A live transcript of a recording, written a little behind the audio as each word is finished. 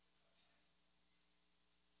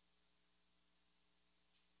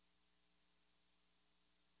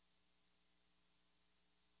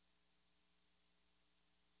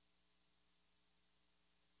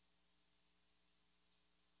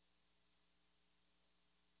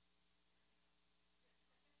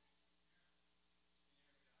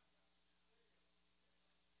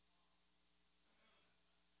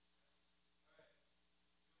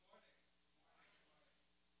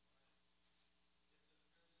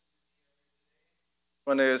I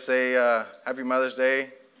want to say Happy Mother's Day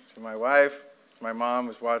to my wife, my mom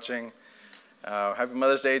who's watching. Happy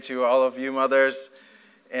Mother's Day to all of you mothers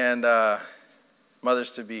and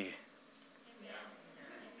mothers-to-be.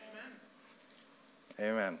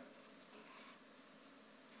 Amen.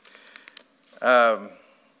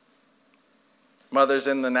 Mothers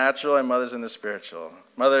in the natural and mothers in the spiritual.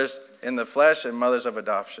 Mothers in the flesh and mothers of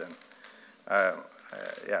adoption. I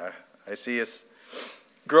see us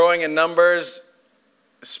growing in numbers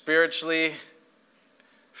spiritually,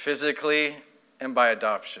 physically, and by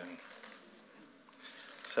adoption.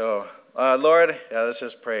 So, Lord, let's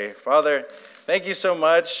just pray. Father, thank you so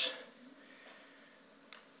much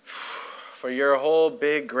for your whole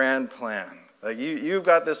big grand plan. Like you've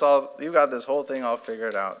got this whole thing all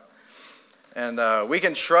figured out. And we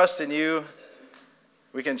can trust in you.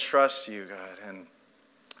 We can trust you, God. And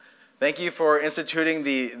thank you for instituting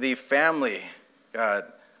the family, God,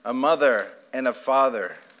 a mother and a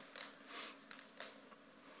father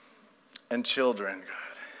and children,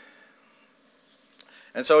 God.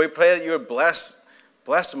 And so we pray that you would bless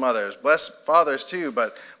mothers, bless fathers too,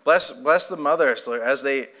 but bless the mothers, Lord, as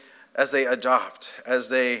they adopt, as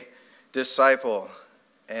they disciple,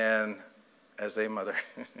 and as they mother.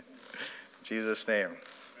 In Jesus' name.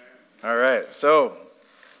 All right, so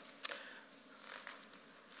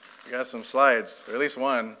we got some slides, or at least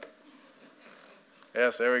one.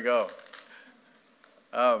 Yes, there we go.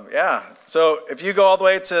 So if you go all the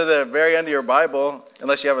way to the very end of your Bible,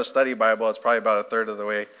 unless you have a study Bible, it's probably about a third of the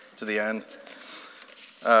way to the end.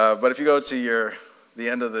 But if you go to the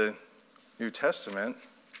end of the New Testament,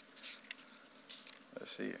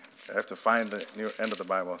 let's see. I have to find the new end of the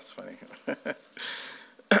Bible. It's funny.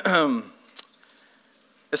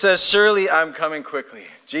 It says, "Surely I'm coming quickly."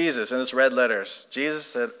 Jesus, in its red letters. Jesus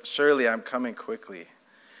said, "Surely I'm coming quickly."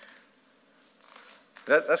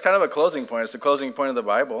 That's kind of a closing point. It's the closing point of the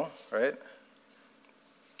Bible, right?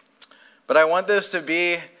 But I want this to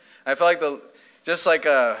be, I feel like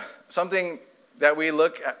something that we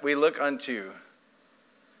look unto,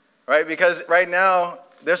 right? Because right now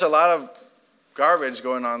there's a lot of garbage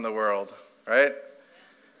going on in the world, right?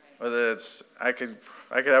 Whether it's I could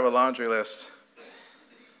have a laundry list,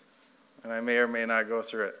 and I may or may not go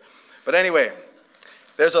through it. But anyway,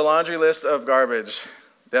 there's a laundry list of garbage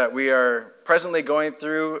that we are presently going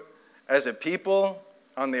through as a people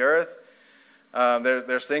on the earth.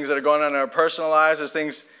 There's things that are going on in our personal lives. There's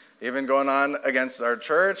things even going on against our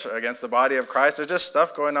church, against the body of Christ. There's just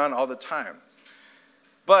stuff going on all the time.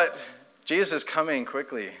 But Jesus is coming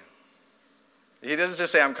quickly. He doesn't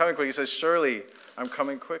just say, "I'm coming quickly." He says, "Surely I'm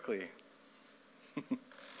coming quickly."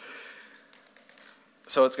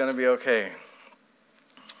 So it's going to be okay.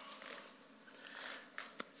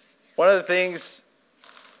 One of the things,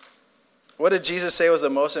 what did Jesus say was the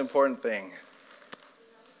most important thing?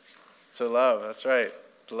 To love. That's right.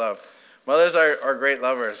 To love. Mothers are great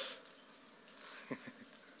lovers.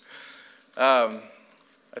 I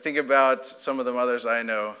think about some of the mothers I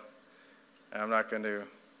know, and I'm not going to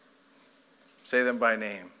say them by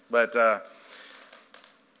name, but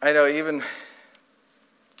I know even,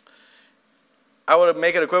 I would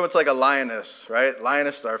make it equivalent to like a lioness, right?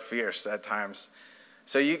 Lionesses are fierce at times.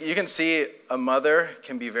 So you can see a mother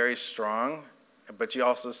can be very strong, but you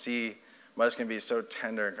also see mothers can be so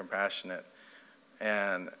tender and compassionate.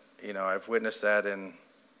 And, I've witnessed that in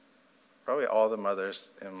probably all the mothers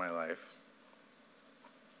in my life.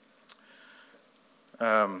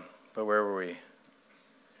 But where were we?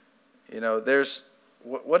 There's,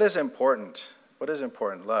 what is important? What is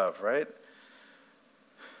important? Love, right?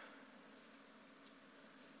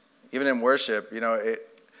 Even in worship,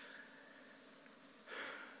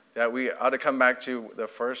 that we ought to come back to the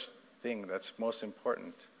first thing that's most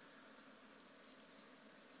important.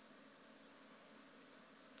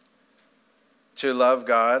 To love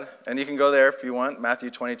God. And you can go there if you want, Matthew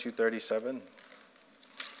 22:37.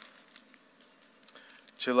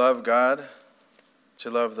 To love God, to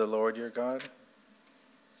love the Lord your God.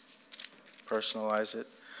 Personalize it.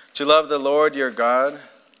 To love the Lord your God.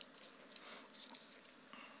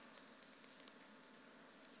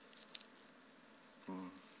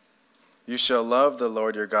 You shall love the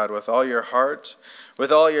Lord your God with all your heart,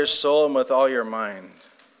 with all your soul, and with all your mind.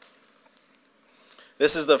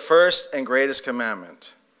 This is the first and greatest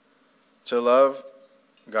commandment, to love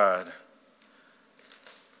God.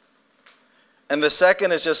 And the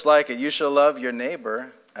second is just like it. You shall love your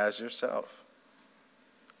neighbor as yourself.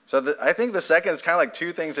 So I think the second is kind of like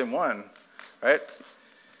two things in one, right?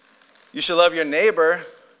 You shall love your neighbor,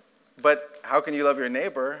 but how can you love your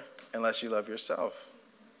neighbor unless you love yourself?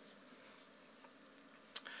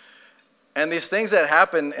 And these things that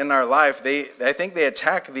happen in our life, I think they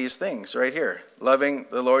attack these things right here. Loving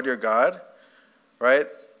the Lord your God, right?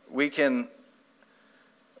 We can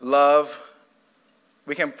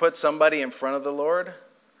put somebody in front of the Lord,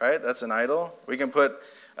 right? That's an idol. We can put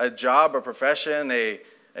a job, a profession, a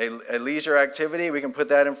leisure activity. We can put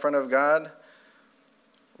that in front of God.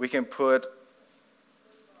 We can put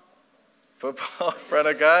football in front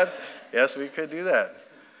of God. Yes, we could do that.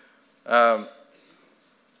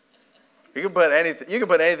 You can put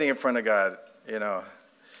anything in front of God, you know.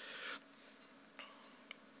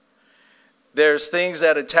 There's things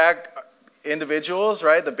that attack individuals,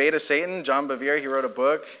 right? The bait of Satan. John Bevere, he wrote a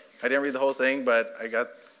book. I didn't read the whole thing, but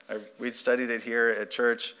we studied it here at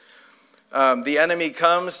church. The enemy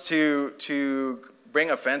comes to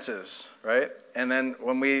bring offenses, right? And then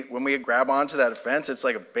when we grab onto that offense, it's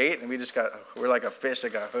like a bait, and we're like a fish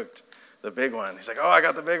that got hooked, the big one. He's like, oh, I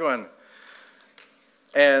got the big one.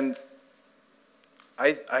 And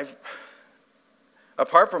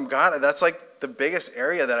apart from God, that's like the biggest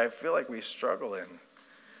area that I feel like we struggle in,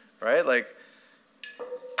 right? Like,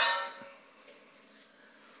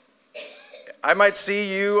 I might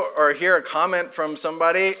see you or hear a comment from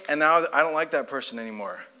somebody, and now I don't like that person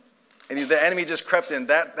anymore. And the enemy just crept in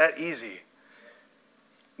that easy.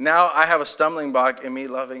 Now I have a stumbling block in me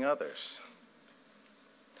loving others.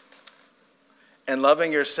 And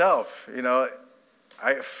loving yourself, you know,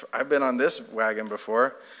 I've been on this wagon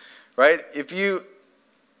before, right? If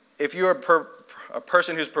you're a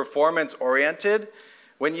person who's performance oriented,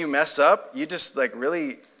 when you mess up, you just like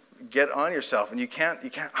really get on yourself, and you can't.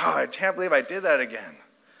 Oh, I can't believe I did that again.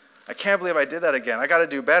 I can't believe I did that again. I got to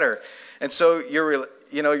do better. And so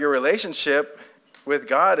your relationship with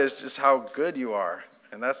God is just how good you are,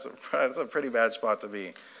 and that's a pretty bad spot to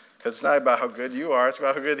be, because it's not about how good you are; it's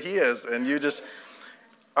about how good He is, and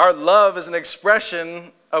our love is an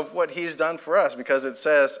expression of what He's done for us, because it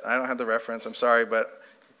says, I don't have the reference, I'm sorry, but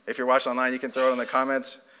if you're watching online, you can throw it in the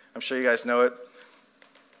comments. I'm sure you guys know it.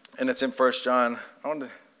 And it's in 1 John.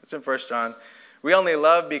 It's in 1 John. We only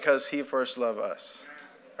love because He first loved us,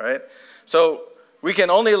 right? So we can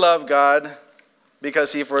only love God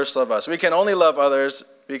because He first loved us. We can only love others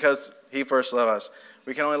because He first loved us.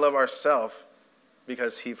 We can only love ourselves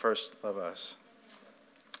because He first loved us.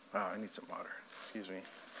 Oh, I need some water. Excuse me.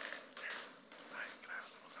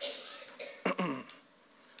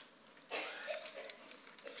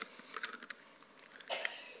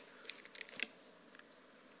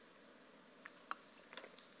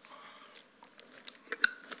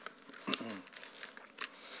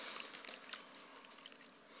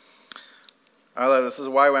 I love this. This is a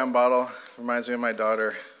YWAM bottle. Reminds me of my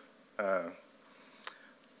daughter,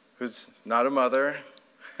 who's not a mother.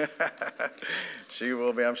 She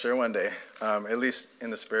will be, I'm sure, one day, at least in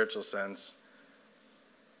the spiritual sense,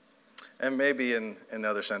 and maybe in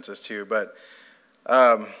other senses too. But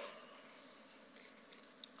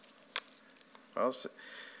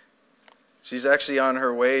she's actually on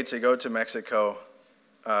her way to go to Mexico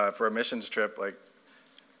for a missions trip. Like,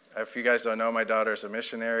 if you guys don't know, my daughter's a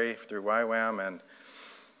missionary through YWAM, and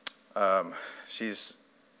she's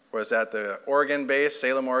was at the Oregon base,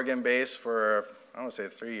 Salem, Oregon base for, I want to say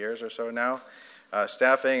 3 years or so now,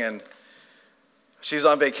 staffing, and she's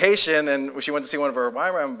on vacation, and she went to see one of her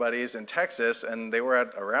YWAM buddies in Texas, and they were at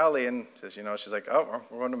a rally, and she's like, oh,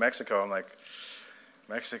 we're going to Mexico. I'm like,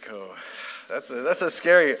 Mexico, that's a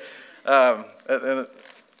scary, I'm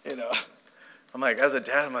like, as a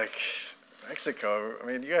dad, I'm like, Mexico. I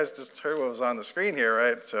mean, you guys just heard what was on the screen here,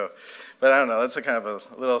 right? So, but I don't know. That's a kind of a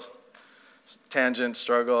little tangent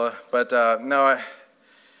struggle. But no,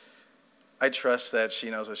 I trust that she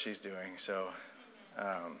knows what she's doing. So,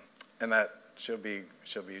 and that she'll be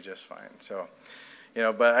just fine. So,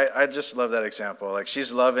 but I just love that example. Like,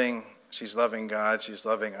 she's loving God. She's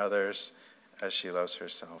loving others as she loves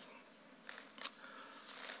herself.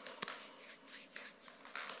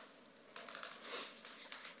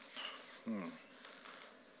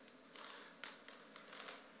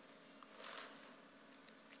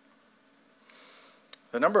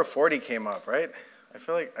 The number 40 came up, right? I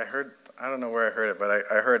feel like I don't know where I heard it, but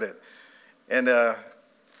I heard it. And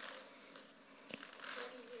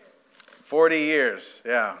 40 years,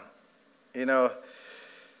 yeah. You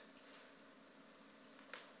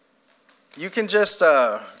can just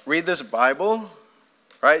read this Bible,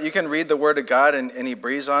 right? You can read the Word of God and He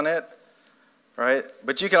breathes on it, right?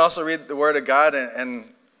 But you can also read the Word of God and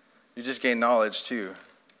you just gain knowledge too.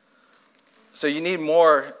 So you need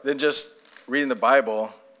more than just reading the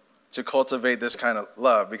Bible to cultivate this kind of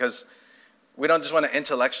love, because we don't just want to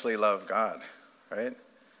intellectually love God, right?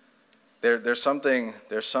 There's something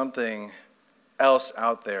else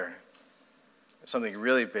out there something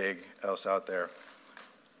really big else out there.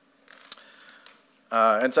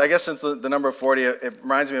 And so I guess since the number 40, it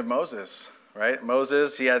reminds me of Moses, right?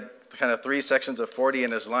 Moses, he had kind of 3 sections of 40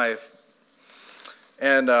 in his life.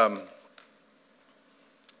 And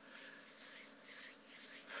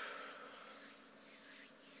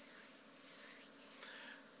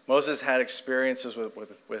Moses had experiences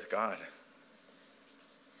with God.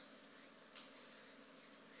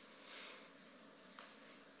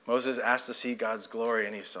 Moses asked to see God's glory,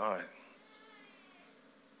 and he saw it.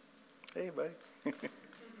 Hey, buddy.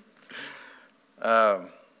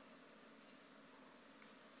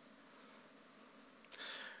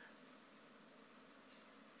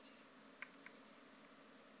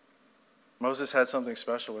 Moses had something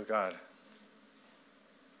special with God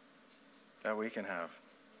that we can have.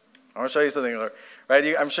 I want to show you something,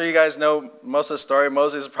 right? I'm sure you guys know most of the story.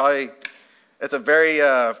 Moses it's a very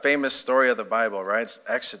famous story of the Bible, right? It's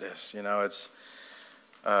Exodus. You know,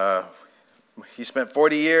 he spent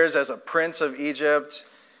 40 years as a prince of Egypt.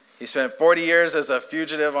 He spent 40 years as a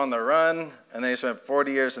fugitive on the run, and then he spent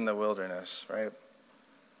 40 years in the wilderness, right?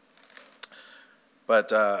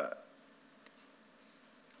 But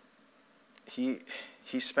he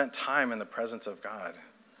spent time in the presence of God.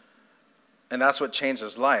 And that's what changed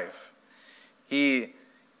his life. He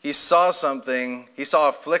saw something. He saw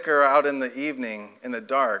a flicker out in the evening, in the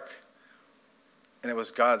dark, and it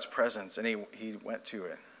was God's presence, and he went to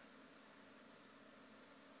it.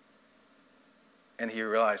 And he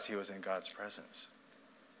realized he was in God's presence.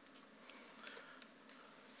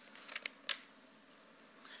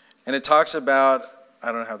 And it talks about,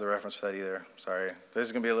 I don't have the reference for that either. Sorry. This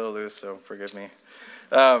is going to be a little loose, so forgive me.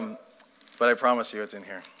 But I promise you it's in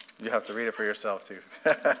here. You have to read it for yourself, too.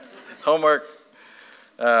 Homework.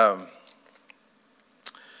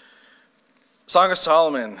 Song of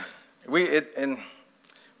Solomon. In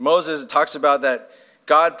Moses, it talks about that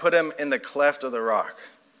God put him in the cleft of the rock,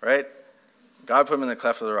 right? God put him in the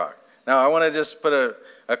cleft of the rock. Now, I want to just put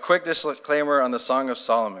a quick disclaimer on the Song of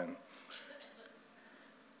Solomon.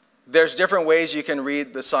 There's different ways you can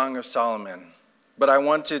read the Song of Solomon, but I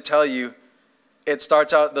want to tell you, it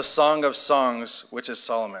starts out the Song of Songs, which is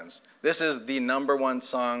Solomon's. This is the number 1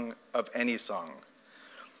 song of any song.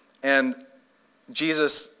 And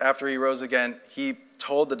Jesus, after he rose again, he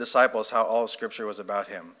told the disciples how all Scripture was about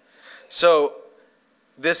him. So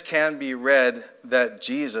this can be read that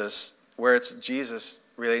Jesus, where it's Jesus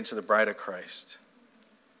relating to the bride of Christ.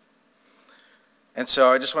 And so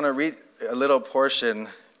I just want to read a little portion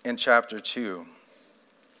in chapter 2.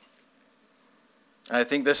 And I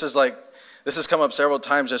think this has come up several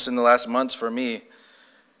times just in the last months for me.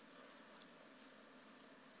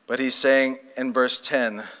 But he's saying in verse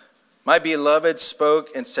 10, "My beloved spoke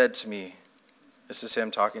and said to me," this is him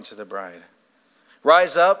talking to the bride,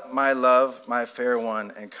 "Rise up, my love, my fair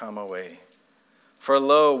one, and come away. For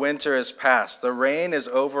lo, winter is past, the rain is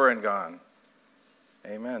over and gone."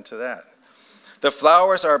 Amen to that. "The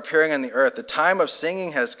flowers are appearing on the earth, the time of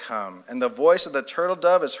singing has come, and the voice of the turtle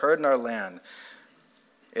dove is heard in our land."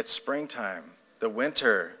 It's springtime, the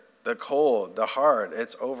winter, the cold, the hard,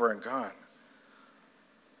 it's over and gone.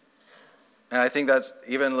 And I think that's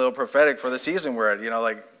even a little prophetic for the season we're at. You know,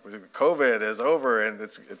 like COVID is over and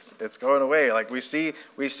it's going away. Like we see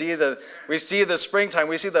the springtime.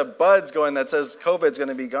 We see the buds going that says COVID's going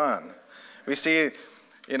to be gone. We see,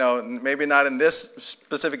 you know, maybe not in this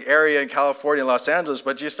specific area in California, Los Angeles,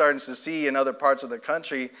 but you're starting to see in other parts of the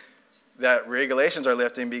country that regulations are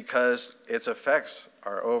lifting because its effects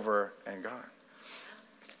are over and gone.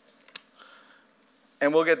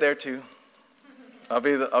 And we'll get there too. I'll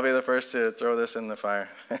be the first to throw this in the fire.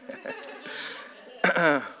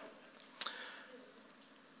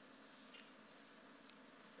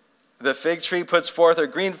 "The fig tree puts forth her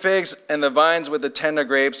green figs, and the vines with the tender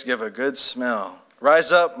grapes give a good smell.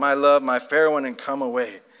 Rise up, my love, my fair one, and come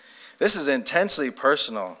away." This is intensely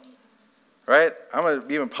personal, right? I'm going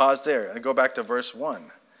to even pause there and go back to verse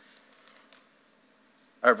 1.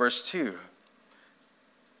 Or verse 2.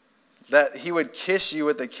 That he would kiss you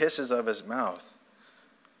with the kisses of his mouth.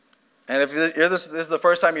 And if this is the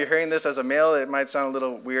first time you're hearing this as a male, it might sound a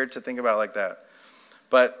little weird to think about like that.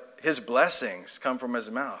 But his blessings come from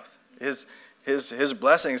his mouth. His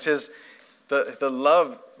blessings, the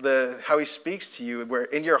love, how he speaks to you, where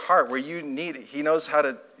in your heart, where you need it, he knows how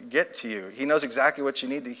to get to you. He knows exactly what you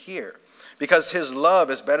need to hear. Because his love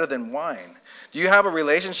is better than wine. Do you have a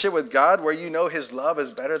relationship with God where you know his love is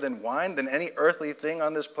better than wine, than any earthly thing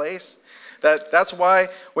on this place? That's why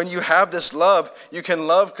when you have this love, you can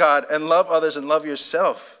love God and love others and love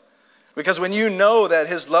yourself. Because when you know that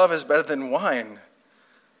his love is better than wine,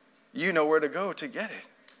 you know where to go to get it.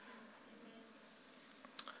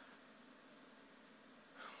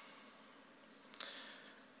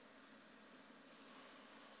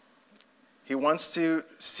 He wants to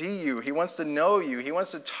see you. He wants to know you. He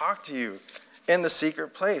wants to talk to you in the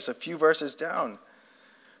secret place, a few verses down.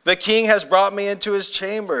 The king has brought me into his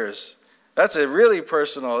chambers. That's a really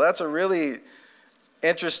personal, that's a really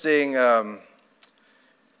interesting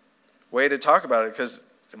way to talk about it, because,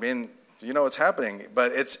 I mean, you know what's happening,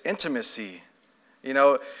 but it's intimacy. You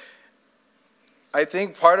know, I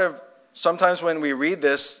think sometimes when we read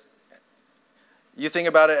this, you think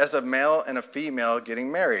about it as a male and a female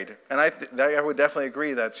getting married. And I would definitely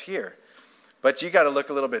agree that's here. But you got to look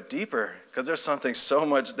a little bit deeper, because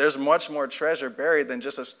there's much more treasure buried than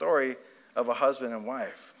just a story of a husband and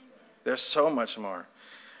wife. There's so much more.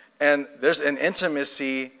 And there's an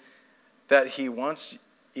intimacy that he wants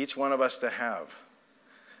each one of us to have.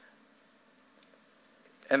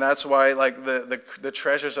 And that's why, like, the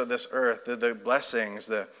treasures of this earth, the blessings,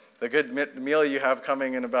 the good meal you have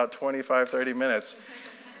coming in about 25, 30 minutes,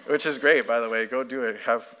 which is great, by the way. Go do it.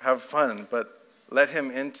 Have fun. But let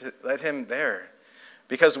him there.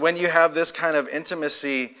 Because when you have this kind of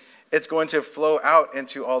intimacy, it's going to flow out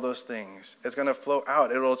into all those things. It's going to flow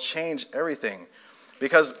out. It will change everything.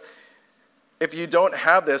 Because if you don't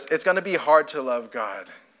have this, it's going to be hard to love God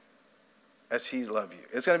as he loves you.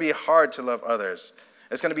 It's going to be hard to love others.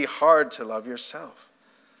 It's going to be hard to love yourself.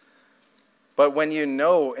 But when you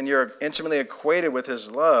know and you're intimately acquainted with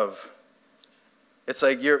his love, it's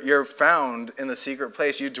like you're found in the secret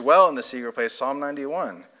place. You dwell in the secret place, Psalm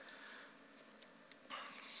 91.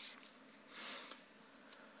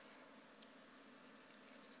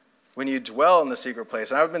 When you dwell in the secret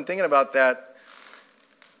place. And I've been thinking about that.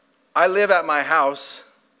 I live at my house,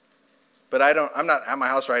 but I'm not at my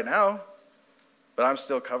house right now, but I'm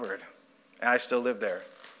still covered. And I still live there.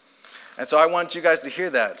 And so I want you guys to hear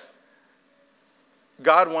that.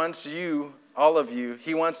 God wants you, all of you,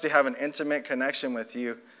 he wants to have an intimate connection with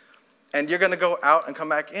you. And you're going to go out and come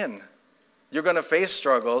back in. You're going to face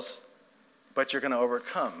struggles, but you're going to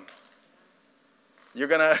overcome.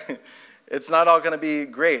 It's not all going to be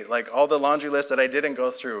great. Like all the laundry list that I didn't go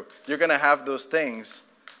through. You're going to have those things,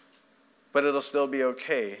 but it'll still be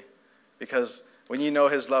okay. Because when you know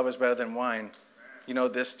his love is better than wine, you know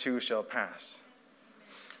this too shall pass.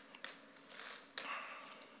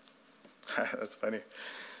 That's funny.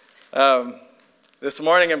 This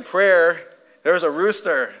morning in prayer, there was a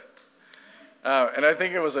rooster. And I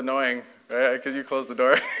think it was annoying, right? Because you closed the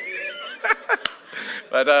door.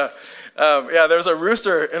 But yeah, there was a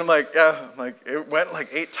rooster, and I'm like, it went like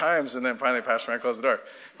 8 times, and then finally Pastor Ryan closed the door.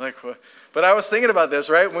 I'm like, what? But I was thinking about this,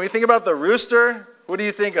 right? When we think about the rooster, what do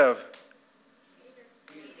you think of?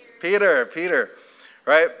 Peter,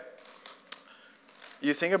 right?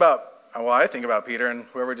 You think about, well, I think about Peter, and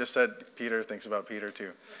whoever just said Peter thinks about Peter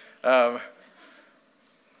too. And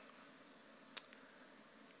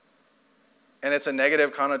it's a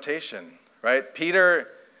negative connotation, right? Peter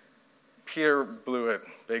blew it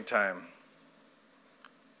big time.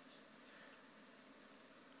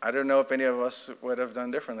 I don't know if any of us would have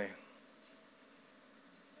done differently.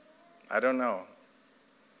 I don't know.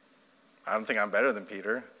 I don't think I'm better than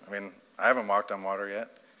Peter. I mean, I haven't walked on water yet.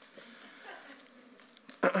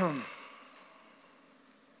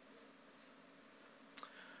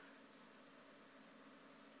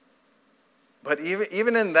 But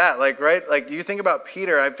even in that, like, right, like you think about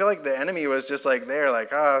Peter, I feel like the enemy was just like there,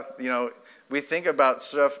 like, we think about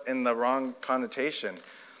stuff in the wrong connotation,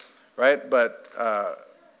 right? But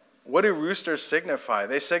what do roosters signify?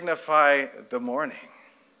 They signify the morning.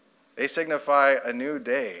 They signify a new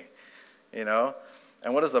day, you know?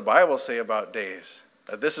 And what does the Bible say about days?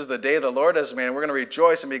 That this is the day the Lord has made, and we're going to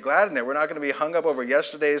rejoice and be glad in it. We're not going to be hung up over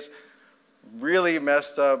yesterday's really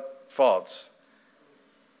messed up faults,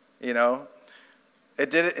 you know? It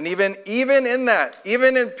did it, and even in that,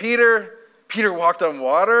 even in Peter walked on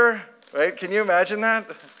water, right? Can you imagine that?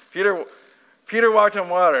 Peter walked on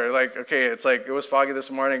water. Like, okay, it's like it was foggy this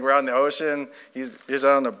morning. We're out in the ocean. He's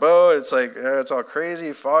out on the boat. It's like it's all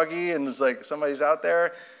crazy, foggy, and it's like somebody's out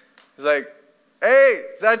there. He's like, "Hey,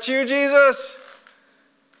 is that you, Jesus?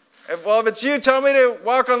 If it's you, tell me to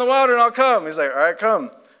walk on the water, and I'll come." He's like, "All right, come."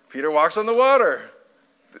 Peter walks on the water.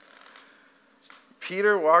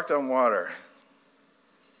 Peter walked on water.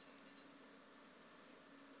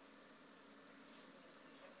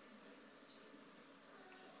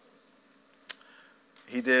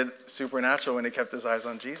 He did supernatural when he kept his eyes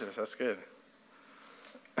on Jesus. That's good.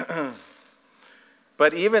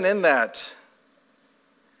 But even in that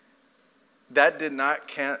did not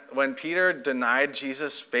count. When Peter denied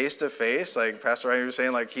Jesus face to face, like Pastor Ryan was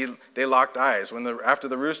saying, like they locked eyes. After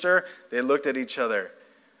the rooster, they looked at each other.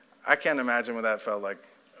 I can't imagine what that felt like.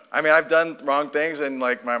 I mean, I've done wrong things, and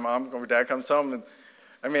like my mom or dad comes home, and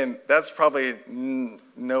I mean, that's probably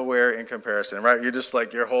nowhere in comparison, right? You're just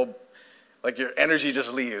like your energy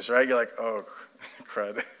just leaves, right? You're like, oh,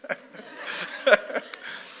 crud.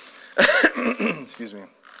 Excuse me.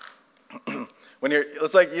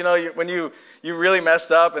 It's like, when you really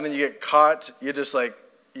messed up and then you get caught, you just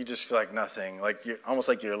feel like nothing. Like almost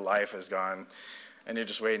like your life is gone and you're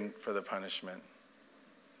just waiting for the punishment.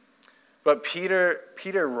 But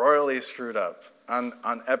Peter royally screwed up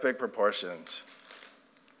on epic proportions.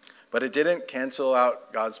 But it didn't cancel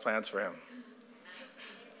out God's plans for him.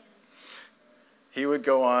 He would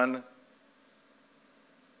go on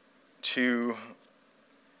to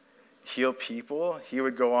heal people. He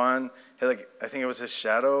would go on, I think it was his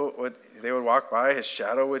shadow, they would walk by, his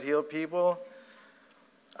shadow would heal people.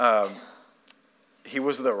 He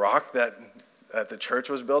was the rock that the church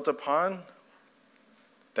was built upon,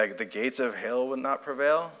 that the gates of hell would not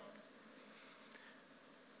prevail.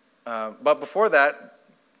 But before that,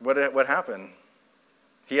 what happened?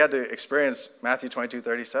 He had to experience Matthew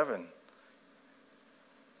 22:37.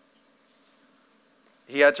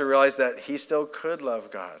 He had to realize that he still could love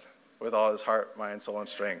God with all his heart, mind, soul, and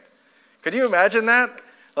strength. Could you imagine that?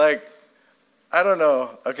 Like, I don't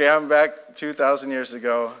know. Okay, I'm back 2,000 years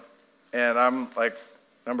ago, and I'm like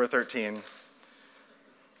number 13.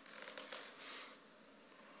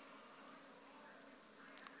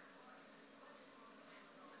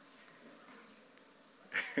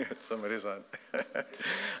 Somebody's on.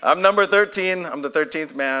 I'm number 13. I'm the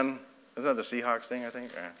 13th man. Isn't that the Seahawks thing, I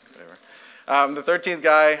think? Whatever. I'm the 13th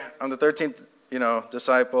guy. I'm the 13th,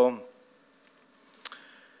 disciple.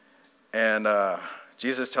 And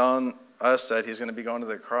Jesus telling us that he's going to be going to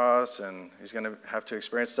the cross and he's going to have to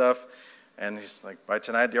experience stuff. And he's like, by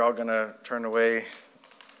tonight, you're all going to turn away.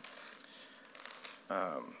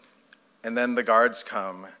 And then the guards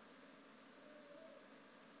come.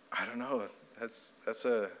 I don't know. That's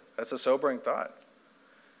a sobering thought,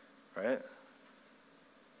 right?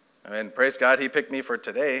 I mean, praise God, he picked me for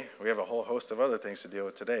today. We have a whole host of other things to deal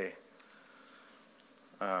with today.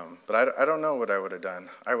 But I don't know what I would have done.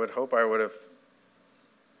 I would hope I would have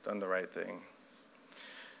done the right thing.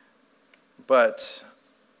 But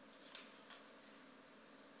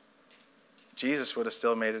Jesus would have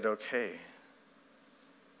still made it okay.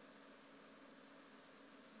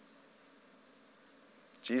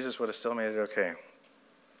 Jesus would have still made it okay.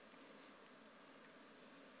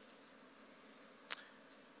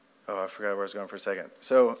 Oh, I forgot where I was going for a second.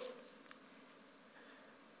 So,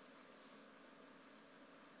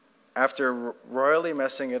 after royally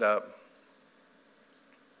messing it up,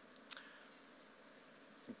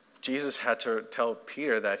 Jesus had to tell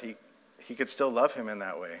Peter that he could still love him in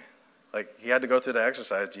that way. Like, he had to go through the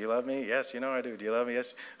exercise. Do you love me? Yes, I do. Do you love me?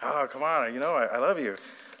 Yes. Oh, come on. I love you.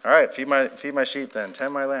 All right, feed my sheep then.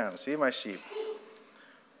 Tend my lambs. Feed my sheep.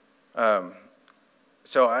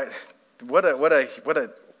 So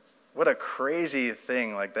what a crazy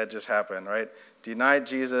thing like that just happened, right? Denied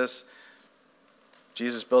Jesus.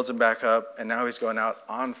 Jesus builds him back up, and now he's going out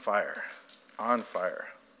on fire,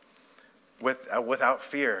 without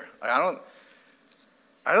fear. I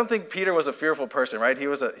don't think Peter was a fearful person, right? He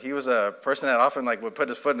was a person that often would put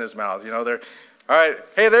his foot in his mouth. All right,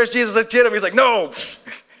 hey, there's Jesus. Let's get him. He's like, no.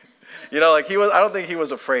 I don't think he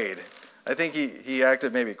was afraid. I think he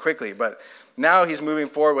acted maybe quickly, but now he's moving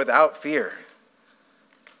forward without fear.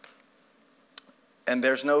 And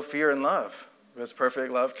there's no fear in love, because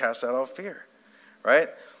perfect love casts out all fear, right?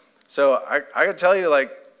 So I could tell you,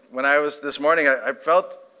 when I was this morning, I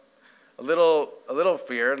felt a little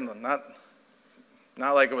fear, not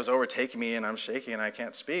like it was overtaking me and I'm shaking and I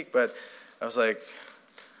can't speak, but I was like,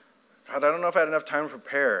 God, I don't know if I had enough time to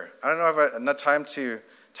prepare. I don't know if I had enough time to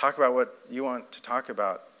talk about what you want to talk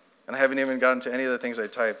about. And I haven't even gotten to any of the things I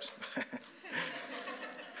typed.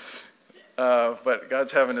 But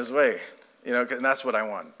God's having his way, and that's what I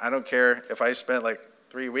want. I don't care if I spent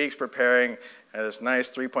 3 weeks preparing this nice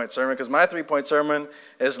 3-point sermon, because my 3-point sermon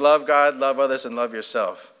is love God, love others, and love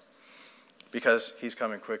yourself. Because he's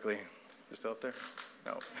coming quickly. You still up there?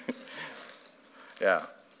 No. Yeah.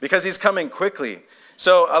 Because he's coming quickly.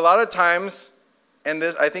 So a lot of times, and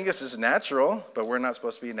I think this is natural, but we're not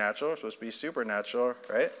supposed to be natural. We're supposed to be supernatural,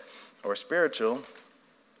 right? Or spiritual.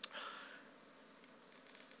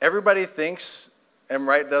 Everybody thinks, and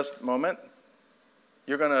right this moment,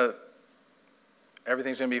 everything's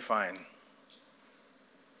going to be fine.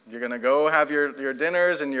 You're going to go have your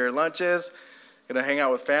dinners and your lunches, going to hang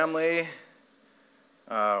out with family,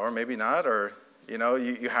 or maybe not, or,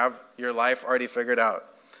 you have your life already figured out.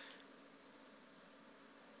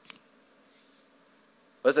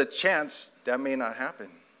 There's a chance that may not happen.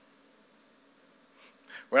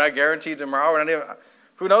 We're not guaranteed tomorrow.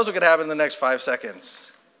 Who knows what could happen in the next 5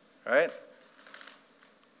 seconds, right?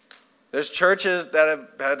 There's churches that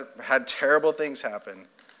have had terrible things happen.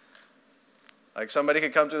 Like somebody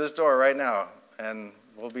could come through this door right now, and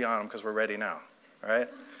we'll be on them because we're ready now, right?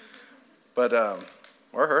 But,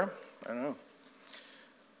 or her, I don't know.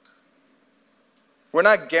 We're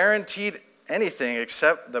not guaranteed anything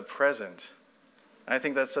except the present. And I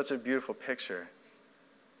think that's such a beautiful picture.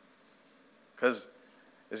 Because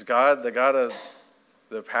is God the God of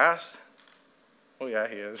the past? Oh, yeah,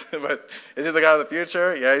 he is. But is he the God of the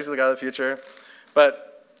future? Yeah, he's the God of the future.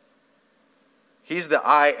 But he's the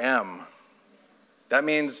I am. That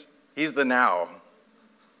means he's the now.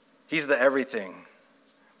 He's the everything.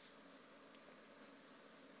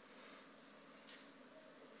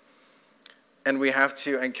 And we have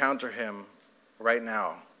to encounter him right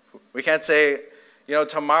now. We can't say,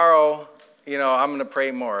 tomorrow, I'm going to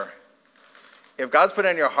pray more. If God's put it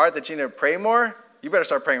in your heart that you need to pray more, you better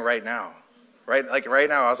start praying right now. Right? Like right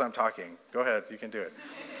now as I'm talking. Go ahead, you can do it.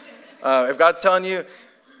 If God's telling you,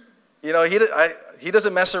 he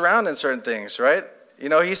doesn't mess around in certain things, right?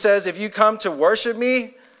 He says, if you come to worship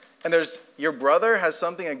me and your brother has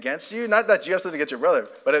something against you, not that you have something against your brother,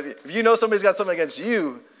 but if you know somebody's got something against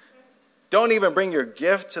you, don't even bring your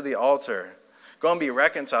gift to the altar. Go and be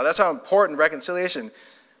reconciled. That's how important reconciliation.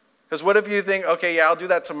 Because what if you think, okay, yeah, I'll do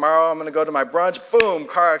that tomorrow. I'm going to go to my brunch. Boom,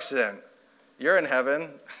 car accident. You're in heaven.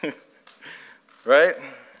 Right?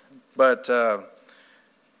 But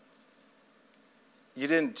you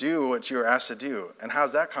didn't do what you were asked to do. And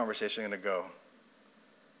how's that conversation going to go?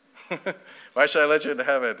 Why should I let you into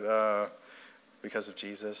heaven? Because of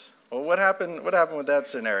Jesus. Well, what happened with that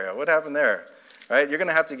scenario? What happened there? Right? You're going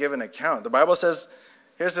to have to give an account. The Bible says,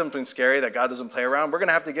 here's something scary that God doesn't play around. We're going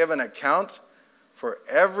to have to give an account for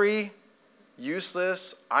every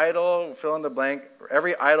useless, idle, fill in the blank,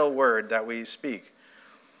 every idle word that we speak.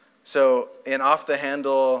 So an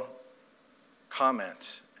off-the-handle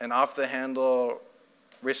comment, an off-the-handle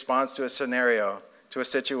response to a scenario, to a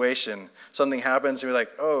situation, something happens, you're like,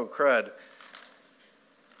 oh, crud,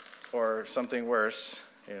 or something worse,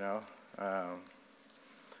 we're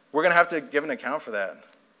going to have to give an account for that.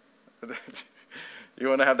 You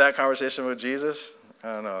want to have that conversation with Jesus?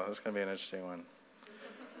 I don't know. That's going to be an interesting one.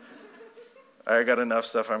 I got enough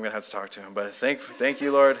stuff I'm going to have to talk to him. But thank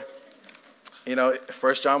you, Lord. 1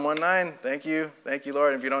 John 1:9, thank you,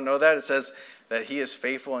 Lord. If you don't know that, it says that he is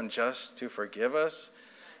faithful and just to forgive us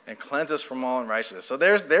and cleanse us from all unrighteousness. So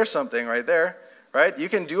there's something right there, right? You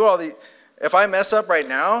can do if I mess up right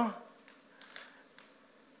now,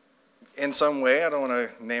 in some way, I don't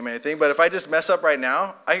want to name anything, but if I just mess up right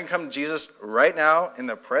now, I can come to Jesus right now in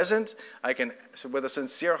the present. I can, with a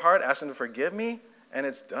sincere heart, ask him to forgive me, and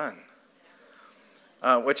it's done.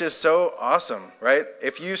 Which is so awesome, right?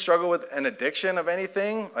 If you struggle with an addiction of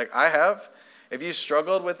anything, like I have, if you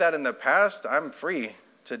struggled with that in the past, I'm free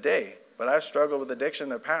today. But I've struggled with addiction in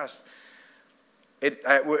the past.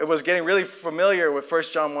 It was getting really familiar with 1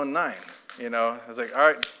 John 1:9. I was like,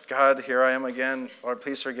 all right, God, here I am again. Lord,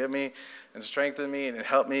 please forgive me and strengthen me and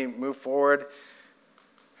help me move forward.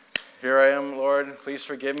 Here I am, Lord, please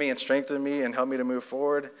forgive me and strengthen me and help me to move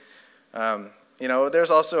forward.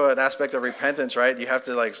 There's also an aspect of repentance, right? You have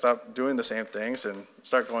to stop doing the same things and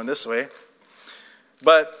start going this way.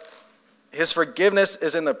 But his forgiveness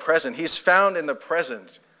is in the present. He's found in the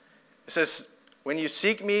present. It says, when you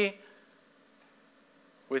seek me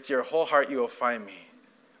with your whole heart, you will find me.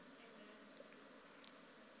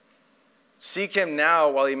 Seek him now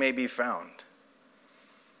while he may be found.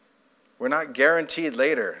 We're not guaranteed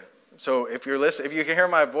later. So if you can hear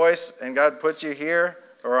my voice and God put you here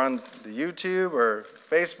or on the YouTube or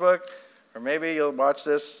Facebook, or maybe you'll watch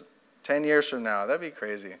this 10 years from now. That'd be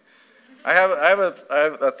crazy. I have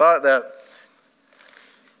a thought that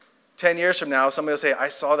 10 years from now, somebody will say, I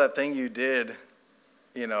saw that thing you did,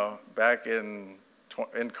 back in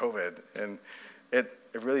COVID, and it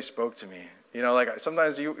really spoke to me.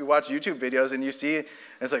 Sometimes you watch YouTube videos and you see, and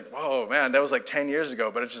it's like, whoa, man, that was 10 years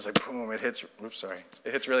ago, but it's just boom, it hits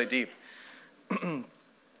really deep.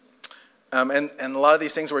 And a lot of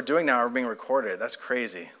these things we're doing now are being recorded. That's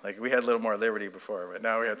crazy. We had a little more liberty before, but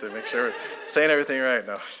now we have to make sure we're saying everything right.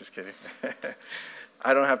 No, just kidding.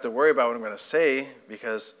 I don't have to worry about what I'm going to say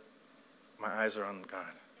because my eyes are on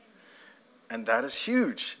God. And that is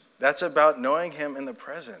huge. That's about knowing him in the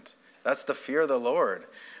present. That's the fear of the Lord,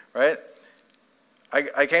 right?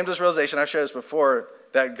 I came to this realization, I've shared this before,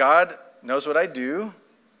 that God knows what I do.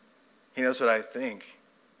 He knows what I think.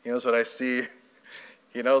 He knows what I see.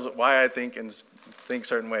 He knows why I think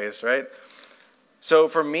certain ways, right? So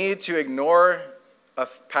for me to ignore a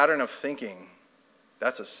pattern of thinking,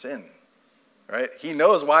 that's a sin, right? He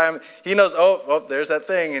knows why he knows, oh, there's that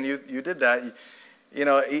thing, and you did that. You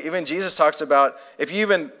know, even Jesus talks about, if you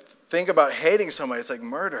even think about hating somebody, it's like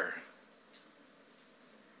murder.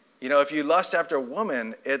 You know, if you lust after a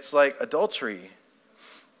woman, it's like adultery.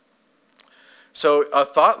 So a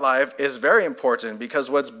thought life is very important, because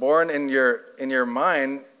what's born in your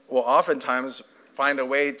mind will oftentimes find a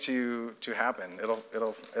way to happen.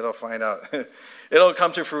 It'll find out. It'll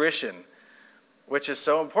come to fruition, which is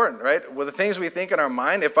so important, right? Well, the things we think in our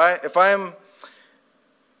mind, if I'm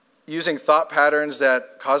using thought patterns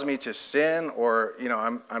that cause me to sin, or you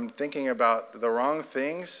know, I'm thinking about the wrong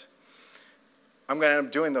things, I'm going to end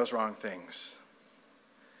up doing those wrong things.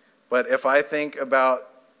 But if I think about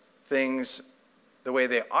things the way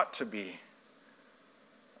they ought to be,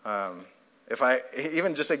 if I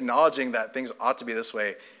even just acknowledging that things ought to be this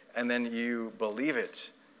way, and then you believe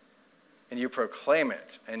it, and you proclaim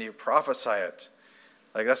it, and you prophesy it,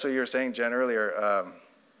 like that's what you were saying, Jen, earlier.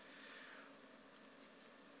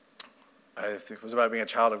 I think it was about being a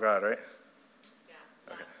child of God, right?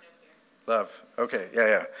 Yeah. Okay. Love. Okay.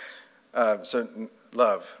 Yeah. So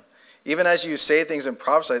love. Even as you say things and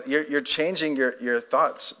prophesy, you're changing your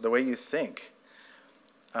thoughts, the way you think.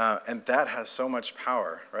 And that has so much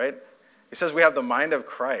power, right? He says we have the mind of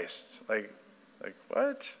Christ. Like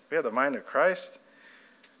what? We have the mind of Christ?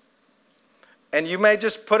 And you may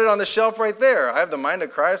just put it on the shelf right there. I have the mind of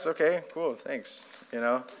Christ. Okay, cool, thanks. You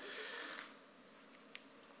know?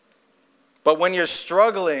 But when you're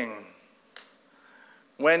struggling,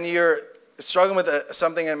 with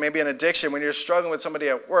something, and maybe an addiction, when you're struggling with somebody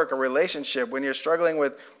at work, a relationship, when you're struggling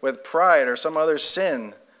with pride or some other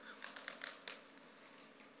sin,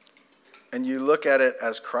 and you look at it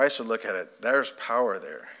as Christ would look at it, there's power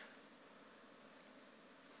there.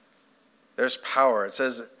 There's power. It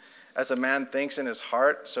says, as a man thinks in his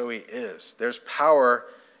heart, so he is. There's power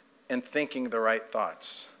in thinking the right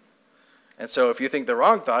thoughts. And so if you think the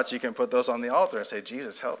wrong thoughts, you can put those on the altar and say,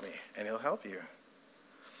 Jesus, help me, and he'll help you.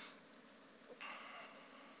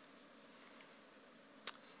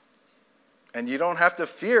 And you don't have to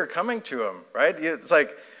fear coming to him, right? It's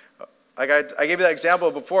like I gave you that example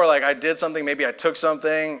before, like I did something, maybe I took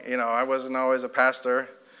something, you know, I wasn't always a pastor,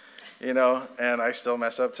 you know, and I still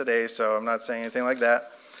mess up today, so I'm not saying anything like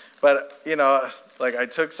that. But, you know, like I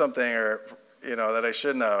took something, or, you know, that I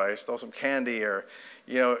shouldn't have. I stole some candy, or,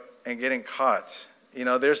 you know, and getting caught. You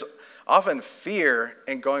know, there's often fear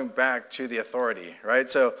in going back to the authority, right?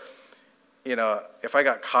 So, you know, if I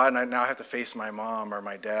got caught and I now have to face my mom or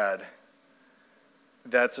my dad,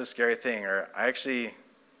 that's a scary thing. Or I actually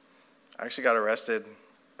got arrested.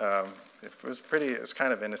 It was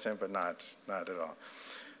kind of innocent, but not at all.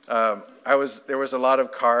 There was a lot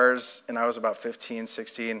of cars, and I was about 15,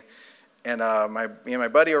 16, and me and my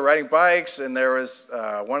buddy were riding bikes, and there was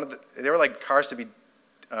they were like cars to be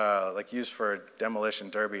like used for demolition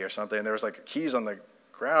derby or something. And there was like keys on the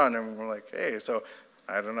ground, and we're like, hey, so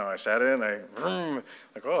I don't know. I sat in, like,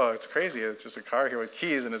 oh, it's crazy. It's just a car here with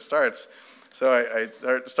keys, and it starts. So I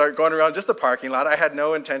start going around just the parking lot. I had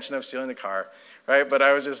no intention of stealing the car, right? But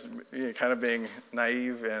I was just kind of being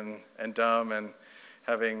naive and dumb and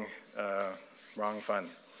having wrong fun.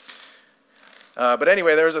 But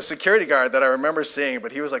anyway, there was a security guard that I remember seeing,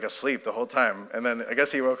 but he was like asleep the whole time. And then I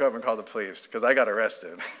guess he woke up and called the police because I got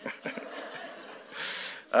arrested.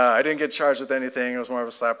 I didn't get charged with anything. It was more of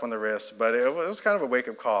a slap on the wrist, but it was kind of a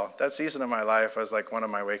wake-up call. That season of my life was like one of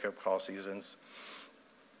my wake-up call seasons.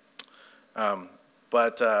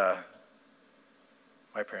 But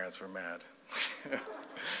my parents were mad.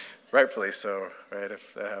 Rightfully so, right?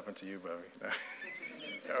 If that happened to you, Bobby.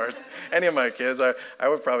 Or any of my kids, I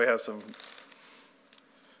would probably have some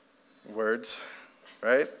words,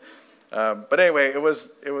 right? But anyway, it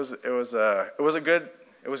was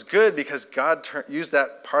good because God used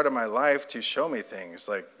that part of my life to show me things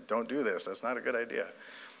like, don't do this. That's not a good idea.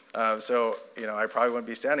 So, you know, I probably wouldn't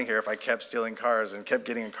be standing here if I kept stealing cars and kept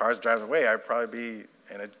getting in cars driving away. I'd probably be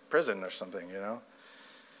in a prison or something, you know.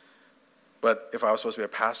 But if I was supposed to be a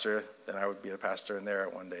pastor, then I would be a pastor in there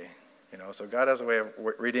one day, you know. So God has a way of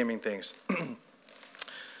redeeming things.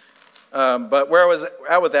 But where I was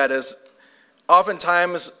at with that is,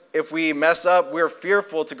 oftentimes if we mess up, we're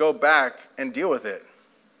fearful to go back and deal with it,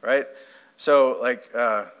 right? So, like,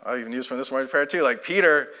 I'll even use from this morning's prayer too. Like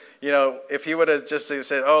Peter, you know, if he would have just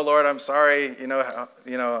said, "Oh Lord, I'm sorry,"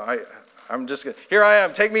 I'm just here. I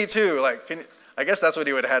am. Take me too. Like, I guess that's what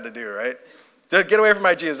he would have had to do, right? To get away from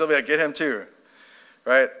my Jesus, they'll be like, "Get him too,"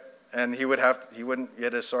 right? And he wouldn't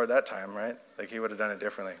get his sword that time, right? Like he would have done it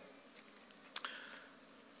differently.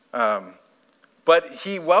 But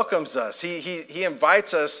he welcomes us. He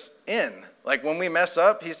invites us in. Like when we mess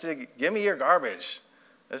up, he said, give me your garbage.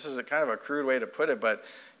 This is a kind of a crude way to put it, but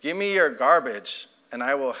give me your garbage and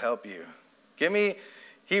I will help you.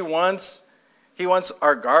 He wants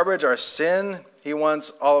our garbage, our sin. He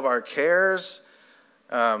wants all of our cares.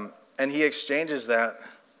 And he exchanges that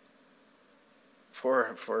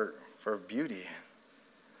for beauty.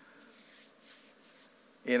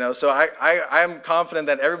 So I'm confident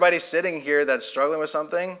that everybody sitting here that's struggling with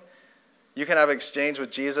something, you can have exchange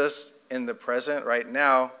with Jesus in the present right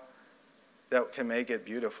now that can make it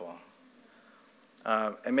beautiful.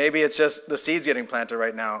 And maybe it's just the seeds getting planted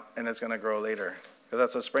right now and it's going to grow later. Because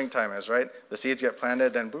that's what springtime is, right? The seeds get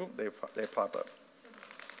planted and boom, they pop up.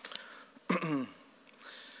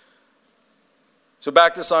 So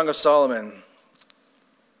back to Song of Solomon.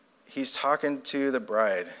 He's talking to the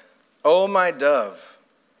bride. Oh, my dove.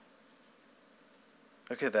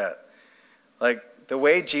 Look at that. Like the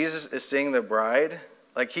way Jesus is seeing the bride,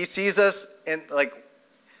 like he sees us in the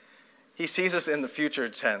future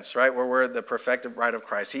tense, right? Where we're the perfected bride of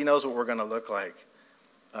Christ. He knows what we're going to look like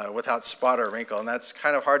without spot or wrinkle. And that's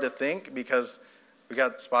kind of hard to think because we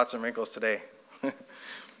got spots and wrinkles today.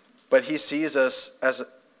 But he sees us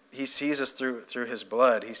through his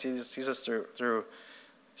blood. He sees us through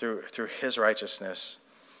his righteousness.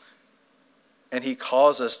 And he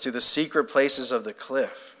calls us to the secret places of the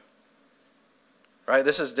cliff. Right?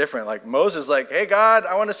 This is different. Like Moses, like, hey God,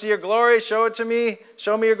 I want to see your glory. Show it to me.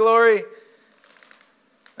 Show me your glory.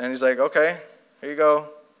 And he's like, okay, here you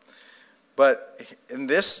go. But in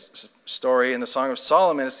this story, in the Song of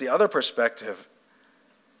Solomon, it's the other perspective.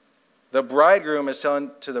 The bridegroom is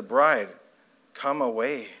telling to the bride, come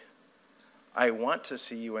away. I want to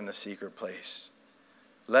see you in the secret place.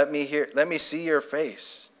 Let me see your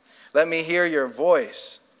face. Let me hear your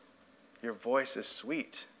voice. Your voice is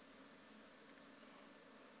sweet.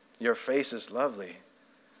 Your face is lovely.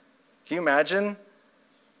 Can you imagine?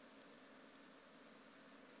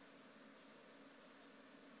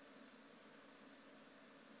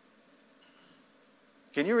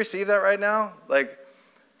 Can you receive that right now? Like,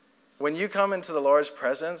 when you come into the Lord's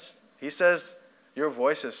presence, he says, your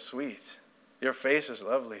voice is sweet. Your face is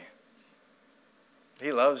lovely.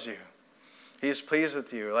 He loves you. He's pleased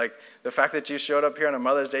with you. Like, the fact that you showed up here on a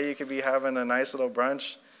Mother's Day, you could be having a nice little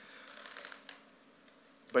brunch.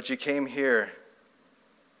 But you came here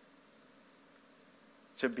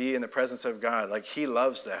to be in the presence of God. Like, he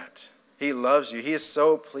loves that. He loves you. He is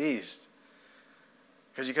so pleased.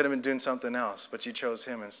 Because you could have been doing something else, but you chose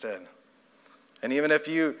him instead. And even if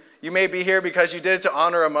you may be here because you did it to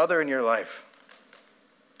honor a mother in your life,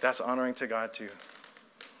 that's honoring to God too.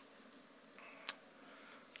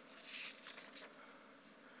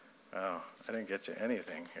 Oh, I didn't get to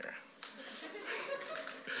anything here.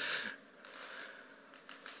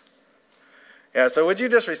 Yeah, so would you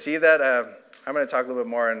just receive that? I'm going to talk a little bit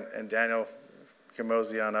more, and Daniel, you can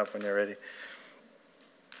mosey on up when you're ready.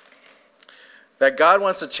 That God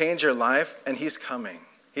wants to change your life, and he's coming.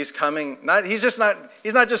 He's coming. He's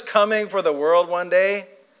not just coming for the world one day.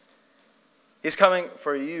 He's coming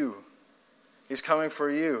for you. He's coming for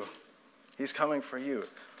you. He's coming for you.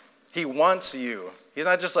 He wants you. He's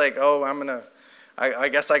not just like, oh, I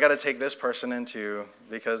guess I got to take this person into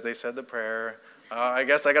because they said the prayer. I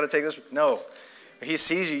guess I got to take this. No. He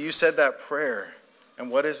sees you. You said that prayer. And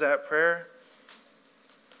what is that prayer?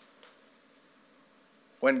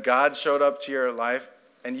 When God showed up to your life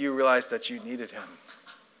and you realized that you needed him.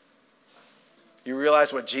 You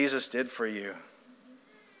realized what Jesus did for you.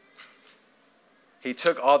 He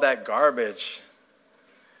took all that garbage.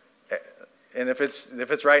 And if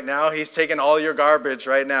it's right now, he's taking all your garbage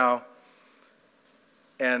right now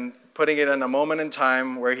and putting it in a moment in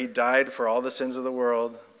time where he died for all the sins of the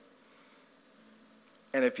world.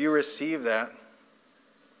 And if you receive that,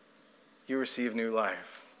 you receive new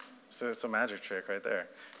life. So it's a magic trick right there.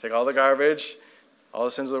 Take all the garbage, all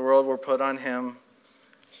the sins of the world were put on him,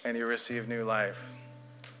 and you receive new life.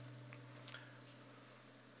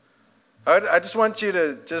 I just want you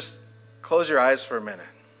to just close your eyes for a minute.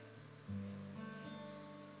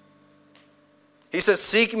 He says,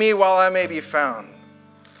 seek me while I may be found.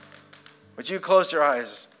 Would you close your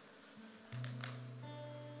eyes?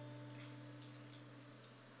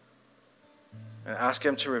 And ask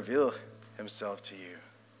him to reveal himself to you.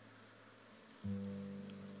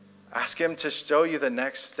 Ask him to show you the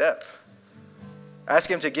next step. Ask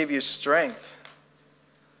him to give you strength.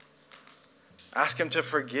 Ask him to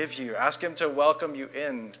forgive you. Ask him to welcome you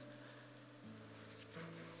in.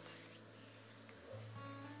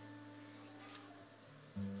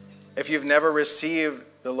 If you've never received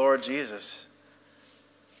the Lord Jesus,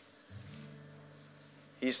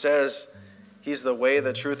 he says He's the way,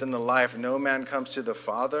 the truth, and the life. No man comes to the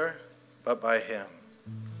Father but by him.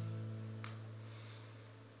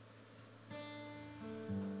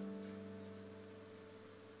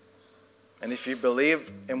 And if you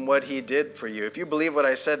believe in what he did for you, if you believe what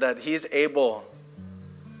I said, that he's able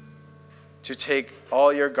to take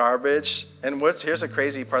all your garbage, and here's a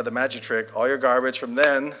crazy part of the magic trick, all your garbage from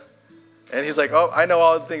then, and he's like, oh, I know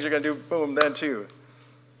all the things you're going to do, boom, then too.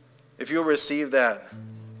 If you receive that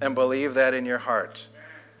and believe that in your heart,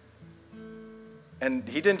 and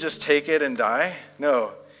he didn't just take it and die,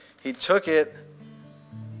 no, he took it.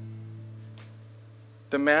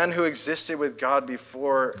 The man who existed with God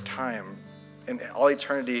before time, in all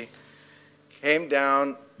eternity, came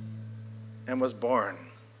down and was born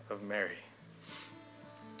of Mary.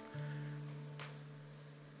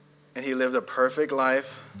 And he lived a perfect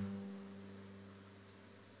life.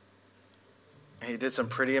 And he did some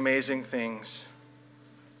pretty amazing things.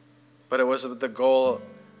 But it was with the goal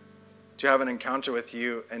to have an encounter with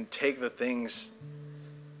you and take the things,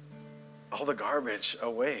 all the garbage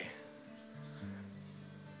away.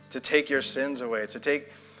 To take your sins away, to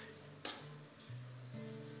take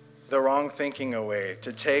the wrong thinking away,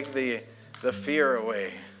 to take the fear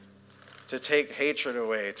away, to take hatred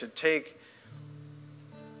away, to take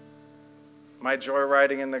my joy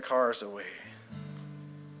riding in the cars away,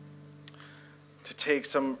 to take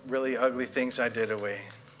some really ugly things I did away.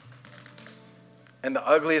 And the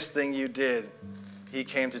ugliest thing you did, he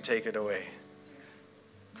came to take it away.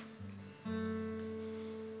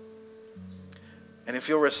 And if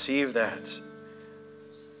you'll receive that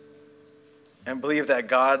and believe that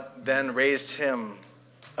God then raised him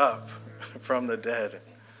up from the dead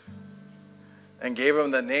and gave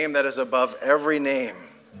him the name that is above every name,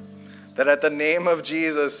 that at the name of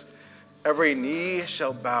Jesus, every knee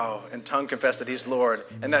shall bow and tongue confess that he's Lord,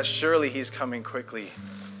 and that surely he's coming quickly,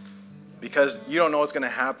 because you don't know what's going to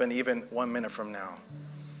happen even 1 minute from now.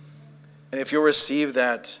 And if you'll receive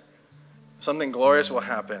that, something glorious will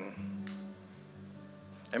happen.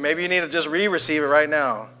 And maybe you need to just receive it right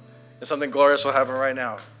now, and something glorious will happen right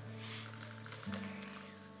now.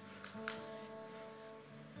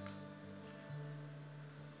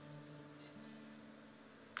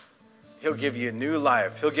 He'll give you a new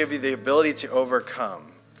life. He'll give you the ability to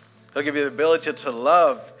overcome. He'll give you the ability to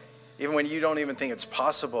love even when you don't even think it's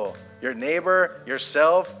possible. Your neighbor,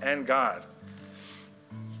 yourself, and God.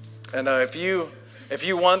 And if you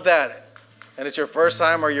want that, and it's your first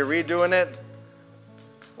time or you're redoing it,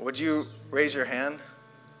 would you raise your hand?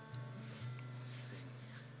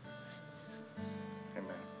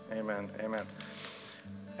 Amen. Amen.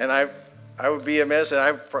 And I would be amiss,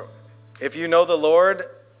 and if you know the Lord,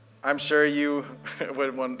 I'm sure you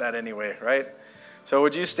would want that anyway, right? So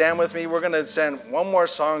would you stand with me? We're going to sing one more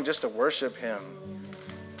song just to worship him.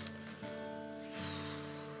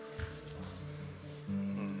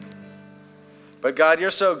 But God,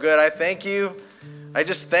 you're so good. I thank you. I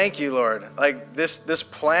just thank you, Lord. Like this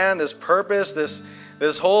plan, this purpose,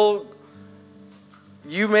 this whole,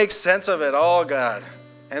 you make sense of it all, God.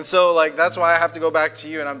 And so that's why I have to go back to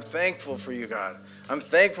you, and I'm thankful for you, God. I'm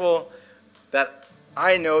thankful that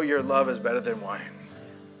I know your love is better than wine.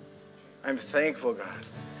 I'm thankful, God.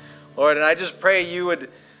 Lord, and I just pray you would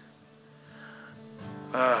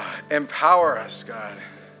empower us, God.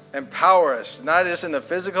 Empower us, not just in the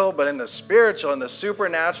physical, but in the spiritual and the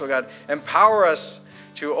supernatural, God. Empower us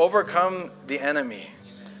to overcome the enemy.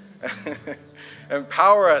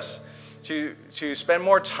 Empower us to spend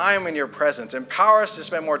more time in your presence. Empower us to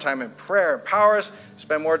spend more time in prayer. Empower us to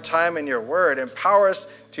spend more time in your word. Empower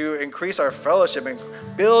us to increase our fellowship and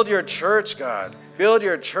build your church, God. Build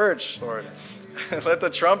your church, Lord. Let the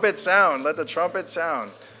trumpet sound. Let the trumpet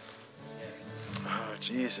sound. Oh,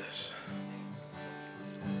 Jesus.